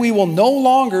 then we will no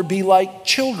longer be like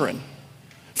children,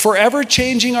 forever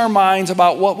changing our minds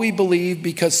about what we believe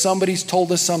because somebody's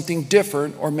told us something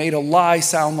different or made a lie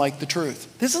sound like the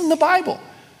truth. This isn't the Bible.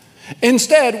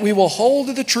 Instead, we will hold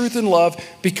to the truth in love,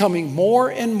 becoming more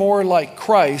and more like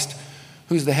Christ,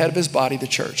 who's the head of his body, the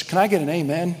church. Can I get an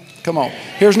amen? Come on.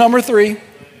 Here's number 3.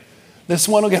 This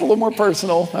one will get a little more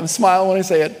personal. I'm smiling when I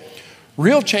say it.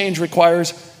 Real change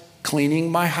requires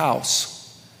cleaning my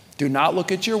house. Do not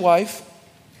look at your wife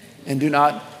and do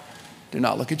not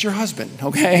look at your husband,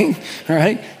 okay? All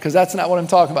right? Because that's not what I'm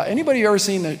talking about. Anybody ever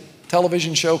seen the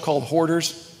television show called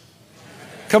Hoarders?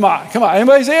 Come on.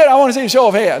 Anybody see it? I want to see a show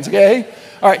of hands, okay?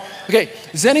 All right, okay.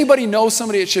 Does anybody know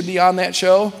somebody that should be on that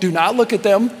show? Do not look at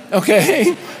them,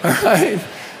 okay? All right.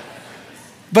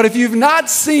 But if you've not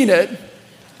seen it,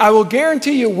 I will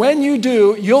guarantee you when you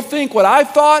do, you'll think what I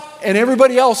thought and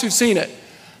everybody else who's seen it.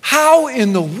 How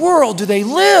in the world do they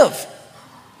live?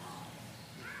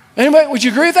 Anybody, would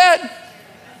you agree with that?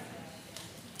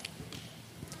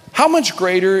 How much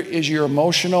greater is your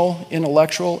emotional,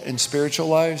 intellectual, and spiritual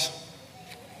lives?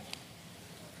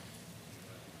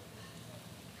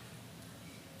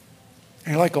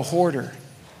 You're like a hoarder.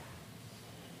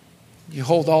 You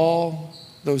hold all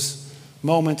those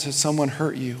moments that someone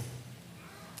hurt you.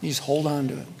 You just hold on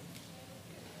to it.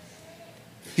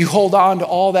 You hold on to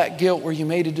all that guilt where you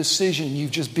made a decision. You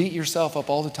just beat yourself up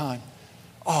all the time.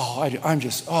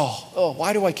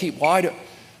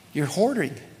 You're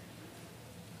hoarding.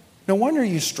 No wonder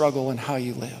you struggle in how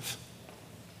you live.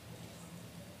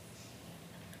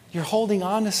 You're holding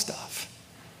on to stuff.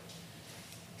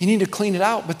 You need to clean it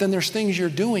out, but then there's things you're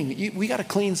doing. We got to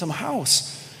clean some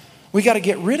house. We got to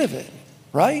get rid of it,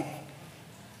 right?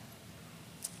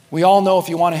 We all know if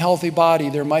you want a healthy body,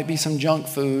 there might be some junk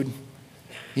food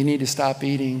you need to stop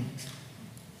eating.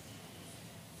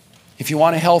 If you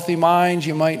want a healthy mind,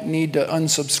 you might need to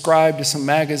unsubscribe to some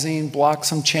magazine, block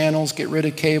some channels, get rid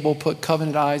of cable, put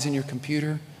Covenant Eyes in your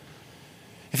computer.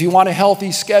 If you want a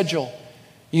healthy schedule,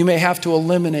 you may have to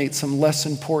eliminate some less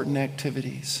important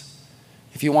activities.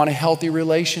 If you want a healthy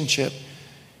relationship,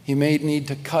 you may need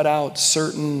to cut out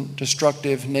certain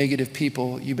destructive, negative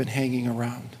people you've been hanging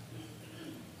around.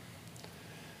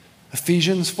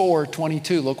 Ephesians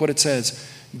 4:22, look what it says.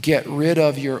 Get rid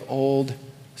of your old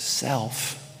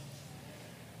self.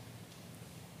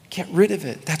 Get rid of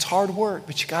it. That's hard work,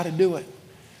 but you got to do it.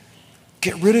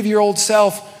 Get rid of your old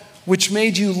self, which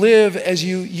made you live as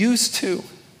you used to.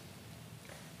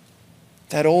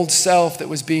 That old self that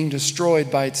was being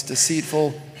destroyed by its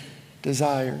deceitful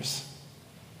desires.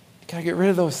 You got to get rid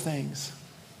of those things.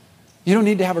 You don't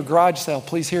need to have a garage sale.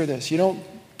 Please hear this. You don't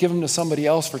give them to somebody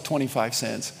else for 25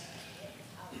 cents.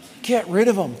 Get rid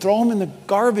of them. Throw them in the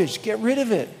garbage. Get rid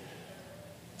of it.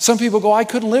 Some people go, I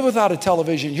couldn't live without a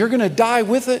television. You're going to die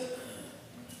with it.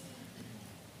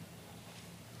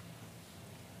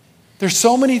 There's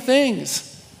so many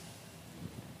things.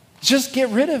 Just get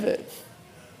rid of it.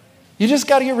 You just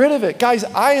got to get rid of it. Guys,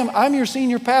 I'm your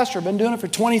senior pastor. I've been doing it for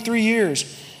 23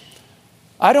 years.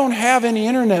 I don't have any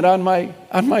internet on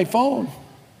my phone.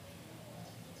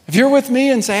 If you're with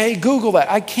me and say, hey, Google that,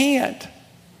 I can't.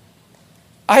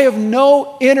 I have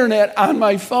no internet on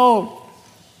my phone.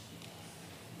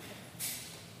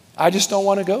 I just don't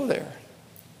want to go there.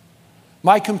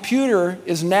 My computer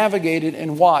is navigated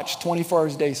and watched 24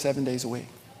 hours a day, 7 days a week.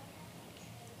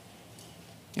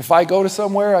 If I go to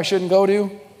somewhere I shouldn't go to,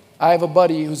 I have a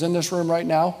buddy who's in this room right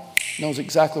now, knows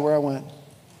exactly where I went.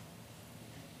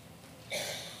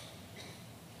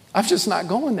 I'm just not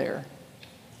going there.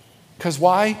 Because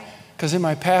why? Because in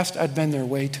my past, I'd been there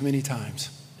way too many times.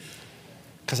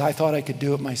 Because I thought I could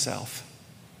do it myself.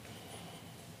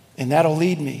 And that'll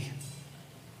lead me.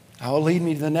 That'll lead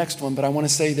me to the next one, but I want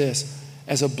to say this.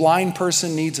 As a blind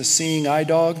person needs a seeing eye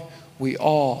dog, we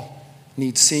all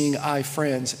need seeing eye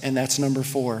friends, and that's number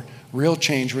 4. Real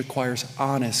change requires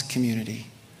honest community.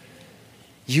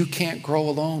 You can't grow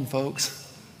alone,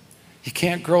 folks. You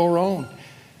can't grow alone.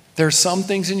 There's some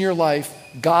things in your life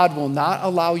God will not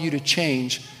allow you to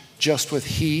change just with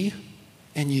He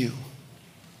and you.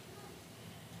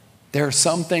 There are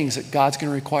some things that God's going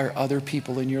to require other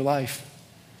people in your life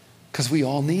because we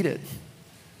all need it.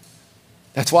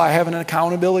 That's why I have an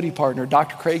accountability partner.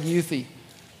 Dr. Craig Youthy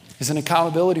is an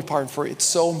accountability partner for it. It's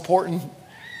so important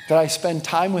that I spend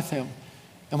time with him.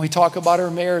 And we talk about our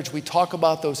marriage. We talk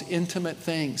about those intimate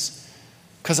things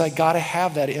because I got to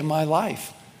have that in my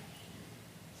life.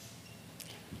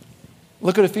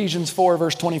 Look at Ephesians 4,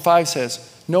 verse 25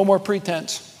 says, no more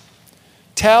pretense.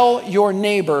 Tell your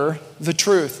neighbor the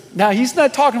truth. Now, he's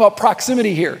not talking about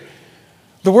proximity here.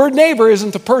 The word neighbor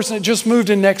isn't the person that just moved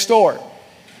in next door.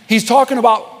 He's talking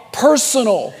about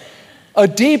personal, a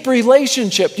deep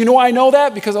relationship. You know why I know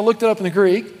that? Because I looked it up in the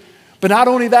Greek. But not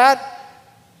only that,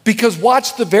 because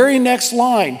watch the very next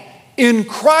line. In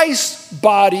Christ's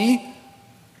body,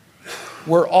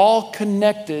 we're all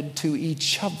connected to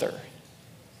each other.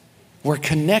 We're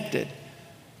connected.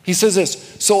 He says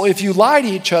this, so if you lie to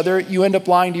each other, you end up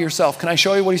lying to yourself. Can I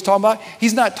show you what he's talking about?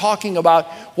 He's not talking about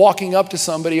walking up to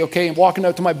somebody, okay, and walking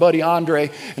up to my buddy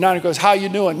Andre, and Andre goes, how you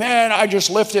doing? Man, I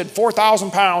just lifted 4,000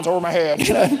 pounds over my head.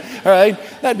 All right,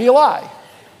 that'd be a lie.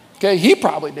 Okay, he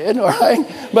probably did, all right?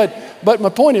 But my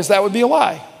point is that would be a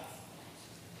lie.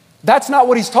 That's not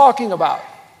what he's talking about.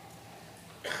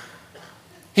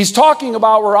 He's talking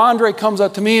about where Andre comes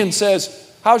up to me and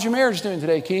says, how's your marriage doing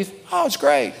today, Keith? Oh, it's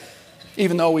great.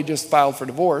 Even though we just filed for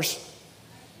divorce.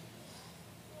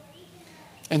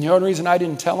 And the only reason I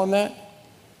didn't tell him that,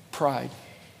 pride.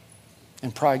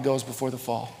 And pride goes before the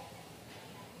fall.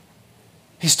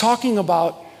 He's talking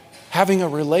about having a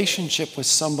relationship with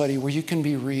somebody where you can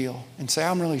be real and say,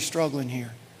 I'm really struggling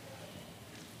here.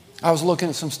 I was looking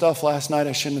at some stuff last night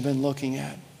I shouldn't have been looking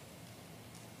at.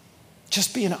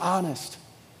 Just being honest.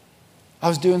 I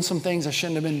was doing some things I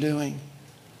shouldn't have been doing.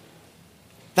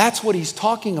 That's what he's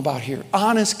talking about here.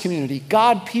 Honest community.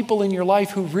 God, people in your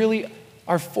life who really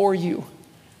are for you.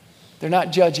 They're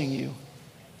not judging you.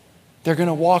 They're going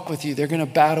to walk with you. They're going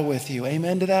to battle with you.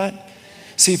 Amen to that?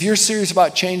 See, if you're serious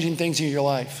about changing things in your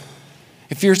life,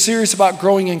 if you're serious about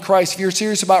growing in Christ, if you're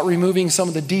serious about removing some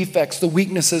of the defects, the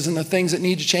weaknesses, and the things that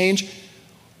need to change,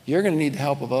 you're going to need the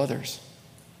help of others.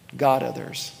 God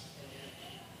others.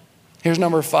 Here's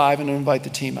number 5, and I'll invite the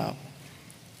team out.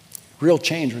 Real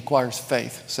change requires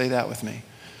faith. Say that with me.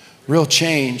 Real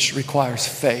change requires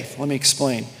faith. Let me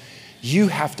explain. You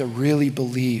have to really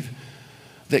believe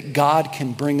that God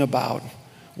can bring about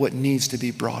what needs to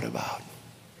be brought about.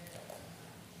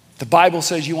 The Bible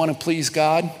says you want to please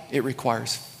God, it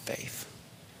requires faith.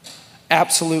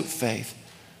 Absolute faith.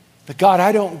 But God,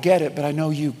 I don't get it, but I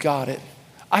know you got it.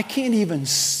 I can't even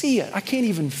see it. I can't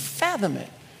even fathom it.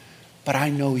 But I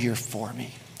know you're for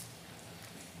me.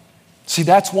 See,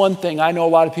 that's one thing. I know a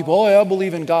lot of people, oh, yeah, I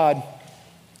believe in God.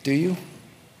 Do you?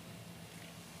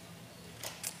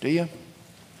 Do you?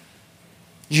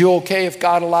 You okay if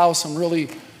God allows some really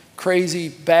crazy,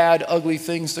 bad, ugly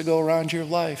things to go around your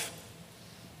life?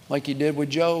 Like you did with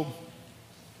Job?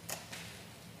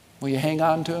 Will you hang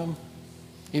on to him?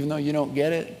 Even though you don't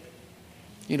get it?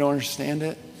 You don't understand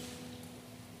it?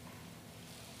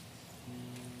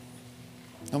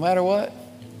 No matter what?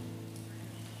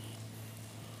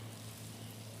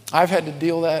 I've had to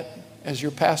deal that as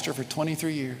your pastor for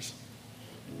 23 years.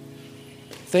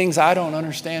 Things I don't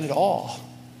understand at all.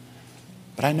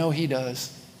 But I know he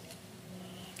does.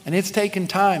 And it's taken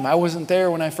time. I wasn't there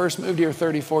when I first moved here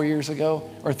 34 years ago,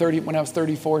 or when I was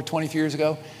 34, 23 years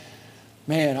ago.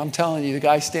 Man, I'm telling you, the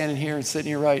guy standing here and sitting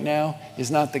here right now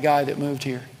is not the guy that moved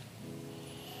here.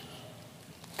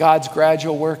 God's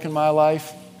gradual work in my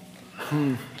life.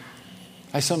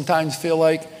 I sometimes feel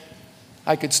like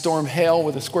I could storm hell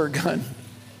with a squirt gun.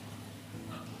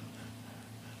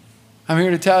 I'm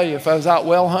here to tell you, if I was out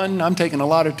well hunting, I'm taking a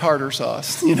lot of tartar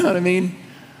sauce. You know what I mean?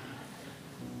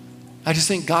 I just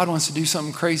think God wants to do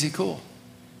something crazy cool.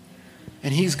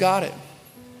 And he's got it.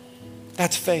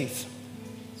 That's faith.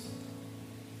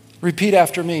 Repeat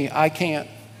after me. I can't,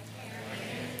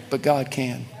 but God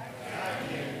can.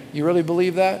 You really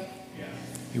believe that?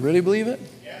 You really believe it?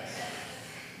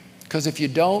 Because if you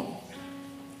don't,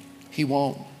 he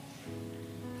won't.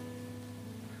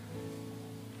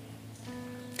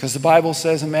 Because the Bible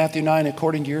says in Matthew 9,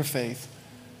 according to your faith,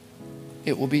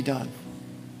 it will be done.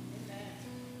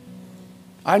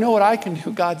 I know what I can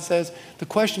do, God says. The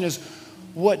question is,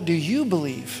 what do you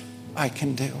believe I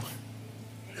can do?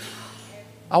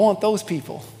 I want those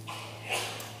people.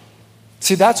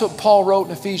 See, that's what Paul wrote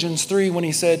in Ephesians 3 when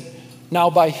he said, now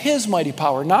by his mighty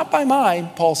power, not by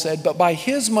mine, Paul said, but by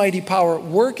his mighty power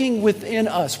working within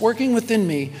us, working within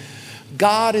me,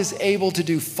 God is able to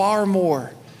do far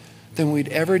more than we'd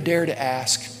ever dare to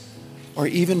ask or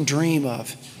even dream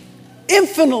of.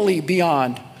 Infinitely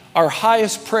beyond our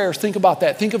highest prayers. Think about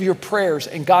that. Think of your prayers,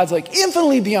 and God's like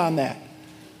infinitely beyond that.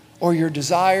 Or your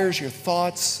desires, your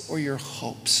thoughts, or your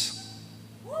hopes.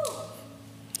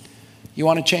 You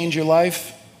want to change your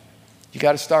life? You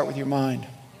got to start with your mind.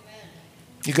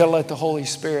 You got to let the Holy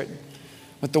Spirit,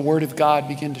 with the Word of God,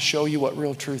 begin to show you what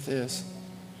real truth is.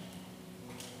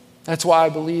 That's why I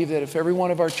believe that if every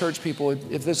one of our church people,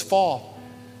 if this fall,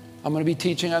 I'm going to be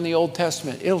teaching on the Old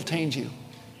Testament, it'll change you.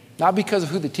 Not because of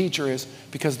who the teacher is,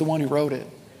 because the one who wrote it.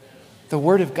 The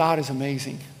Word of God is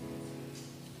amazing.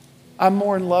 I'm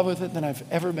more in love with it than I've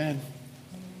ever been.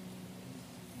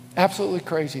 Absolutely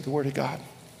crazy, the Word of God.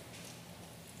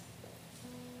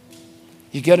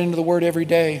 You get into the Word every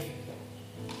day,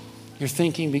 your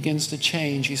thinking begins to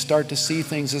change. You start to see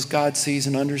things as God sees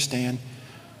and understand.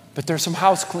 But there's some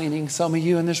house cleaning. Some of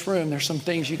you in this room, there's some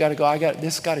things you got to go,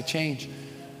 this got to change.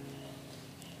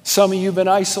 Some of you have been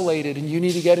isolated and you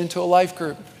need to get into a life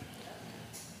group.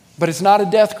 But it's not a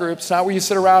death group. It's not where you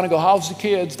sit around and go, how's the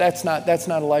kids? That's not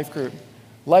a life group.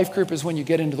 Life group is when you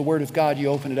get into the Word of God, you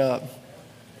open it up.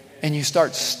 And you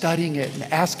start studying it and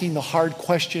asking the hard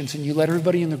questions, and you let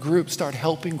everybody in the group start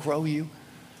helping grow you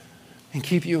and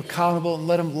keep you accountable and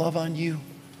let them love on you.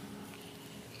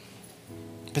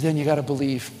 But then you got to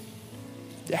believe,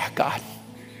 yeah, God.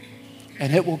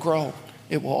 And it will grow.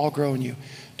 It will all grow in you.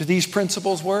 Do these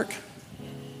principles work?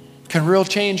 Can real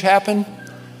change happen?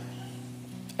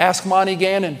 Ask Monty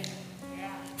Gannon.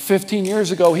 15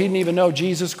 years ago, he didn't even know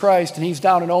Jesus Christ, and he's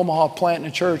down in Omaha planting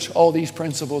a church. All these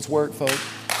principles work, folks.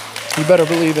 You better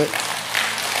believe it.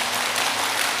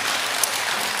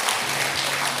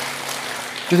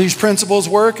 Do these principles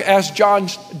work? Ask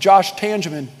Josh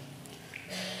Tangeman.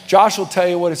 Josh will tell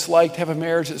you what it's like to have a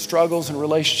marriage that struggles and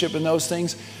relationship and those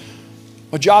things.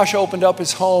 Well, Josh opened up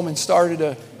his home and started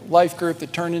a life group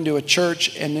that turned into a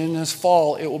church, and in this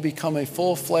fall, it will become a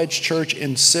full-fledged church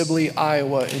in Sibley,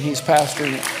 Iowa, and he's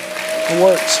pastoring it. It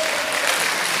works.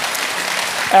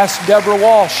 Ask Deborah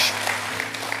Walsh.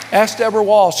 Ask Deborah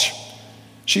Walsh.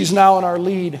 She's now in our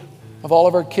lead of all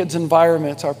of our kids'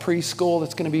 environments, our preschool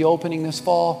that's going to be opening this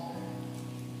fall,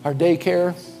 our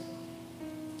daycare.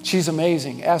 She's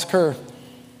amazing. Ask her.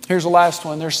 Here's the last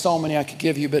one. There's so many I could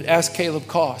give you, but ask Caleb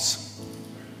Koss.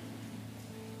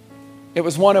 It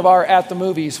was one of our at the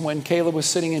movies when Caleb was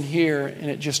sitting in here, and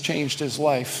it just changed his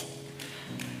life.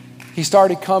 He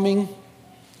started coming.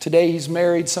 Today he's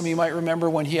married. Some of you might remember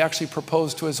when he actually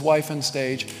proposed to his wife on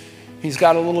stage. He's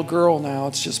got a little girl now.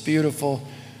 It's just beautiful.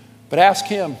 But ask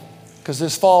him, because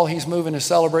this fall he's moving to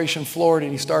Celebration, Florida,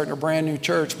 and he's starting a brand new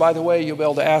church. By the way, you'll be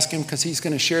able to ask him because he's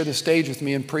going to share the stage with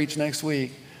me and preach next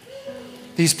week.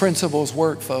 These principles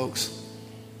work, folks.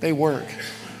 They work.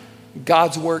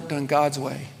 God's work done God's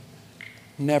way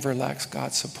never lacks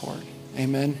God's support.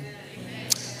 Amen.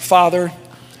 Father,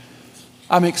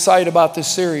 I'm excited about this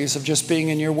series of just being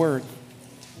in your word.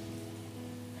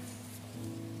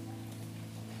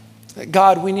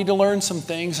 God, we need to learn some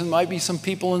things, and might be some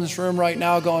people in this room right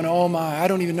now going, oh my, I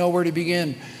don't even know where to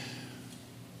begin.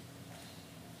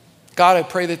 God, I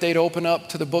pray that they'd open up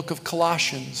to the book of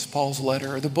Colossians, Paul's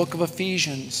letter, or the book of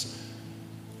Ephesians.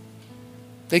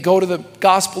 They go to the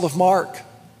Gospel of Mark.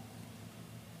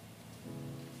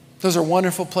 Those are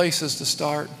wonderful places to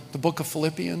start. The book of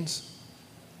Philippians.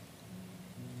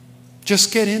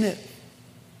 Just get in it.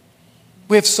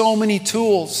 We have so many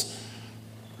tools.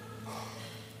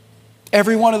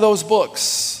 Every one of those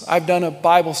books, I've done a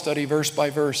Bible study verse by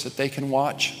verse that they can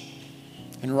watch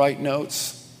and write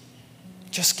notes.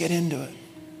 Just get into it.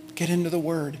 Get into the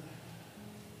Word.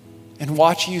 And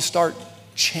watch you start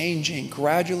changing,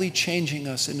 gradually changing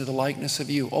us into the likeness of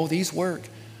you. Oh, these work.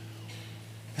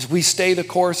 As we stay the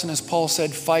course, and as Paul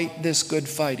said, fight this good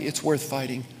fight. It's worth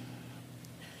fighting.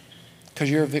 Because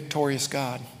you're a victorious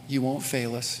God. You won't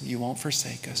fail us. You won't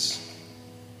forsake us.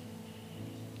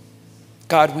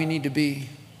 God, we need to be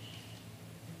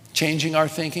changing our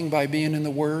thinking by being in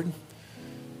the Word.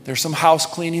 There's some house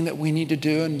cleaning that we need to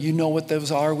do, and you know what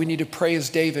those are. We need to pray as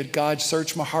David, God,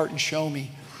 search my heart and show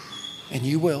me. And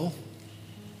you will.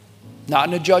 Not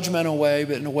in a judgmental way,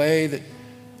 but in a way that,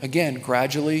 again,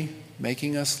 gradually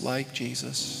making us like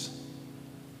Jesus.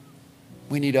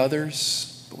 We need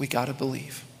others, but we got to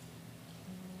believe.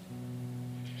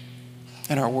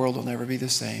 And our world will never be the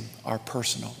same. Our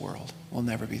personal world will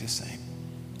never be the same.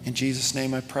 In Jesus'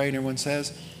 name I pray, and everyone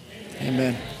says,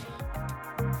 amen.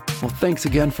 Well, thanks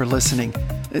again for listening.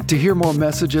 To hear more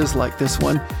messages like this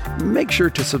one, make sure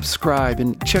to subscribe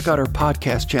and check out our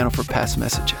podcast channel for past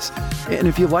messages. And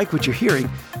if you like what you're hearing,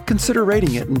 consider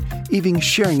rating it and even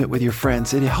sharing it with your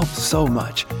friends. It helps so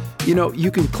much. You know,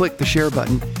 you can click the share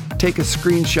button, take a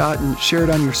screenshot and share it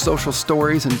on your social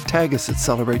stories and tag us at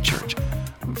Celebrate Church.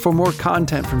 For more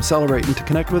content from Celebrate and to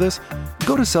connect with us,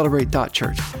 go to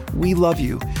celebrate.church. We love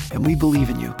you and we believe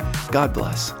in you. God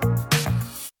bless.